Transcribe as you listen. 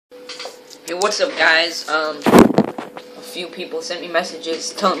Hey, what's up, guys? A few people sent me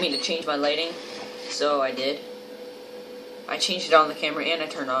messages telling me to change my lighting, so I did. I changed it on the camera and I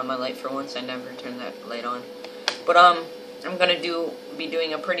turned on my light for once. I never turned that light on. But I'm gonna be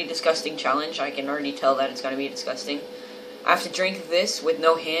doing a pretty disgusting challenge. I can already tell that it's gonna be disgusting. I have to drink this with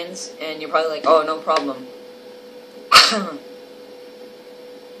no hands, and you're probably like, "Oh, no problem."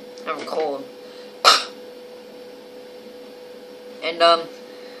 I'm cold. And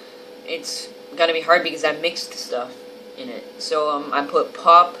it's gonna be hard because I mixed stuff in it. So I put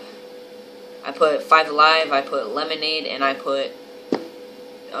pop, I put 5 Alive, I put lemonade, and I put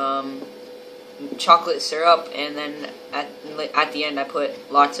chocolate syrup, and then at the end I put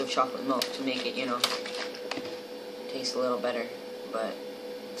lots of chocolate milk to make it, taste a little better. But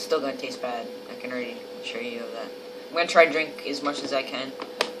it's still gonna taste bad. I can already assure you of that. I'm gonna try to drink as much as I can.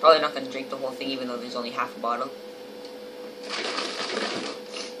 Probably not gonna drink the whole thing, even though there's only half a bottle.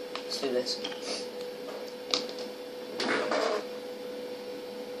 Let's do this.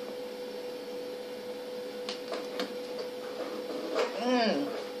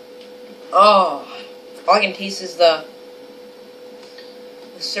 Oh, all I can taste is the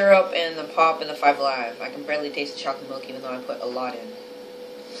syrup and the pop and the 5 Alive. I can barely taste the chocolate milk, even though I put a lot in.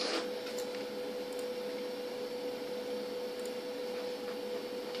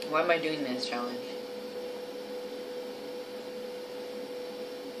 Why am I doing this challenge?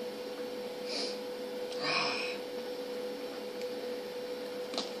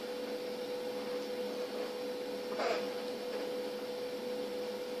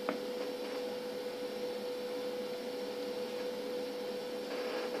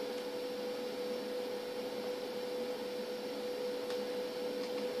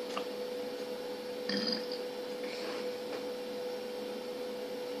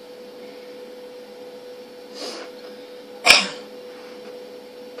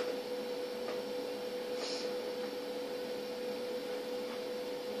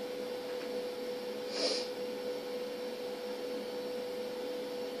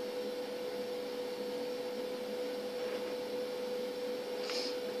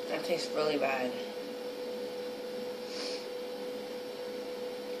 That tastes really bad.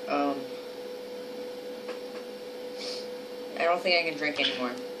 I don't think I can drink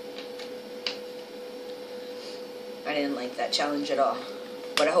anymore. I didn't like that challenge at all,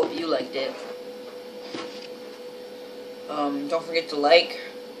 but I hope you liked it. Don't forget to like,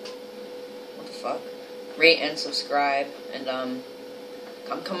 rate and subscribe, and I'm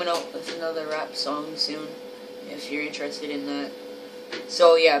coming out with another rap song soon, if you're interested in that.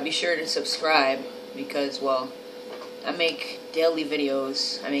 So yeah, be sure to subscribe, because, well, I make daily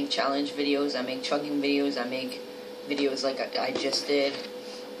videos, I make challenge videos, I make chugging videos, I make videos like I just did.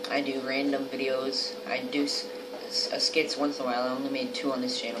 I do random videos. I do skits once in a while. I only made 2 on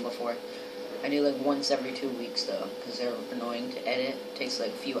this channel before. I do like once every 2 weeks though, because they're annoying to edit. It takes like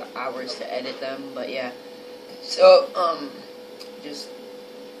a few hours to edit them, but yeah. So, just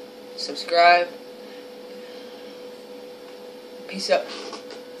subscribe. Peace out.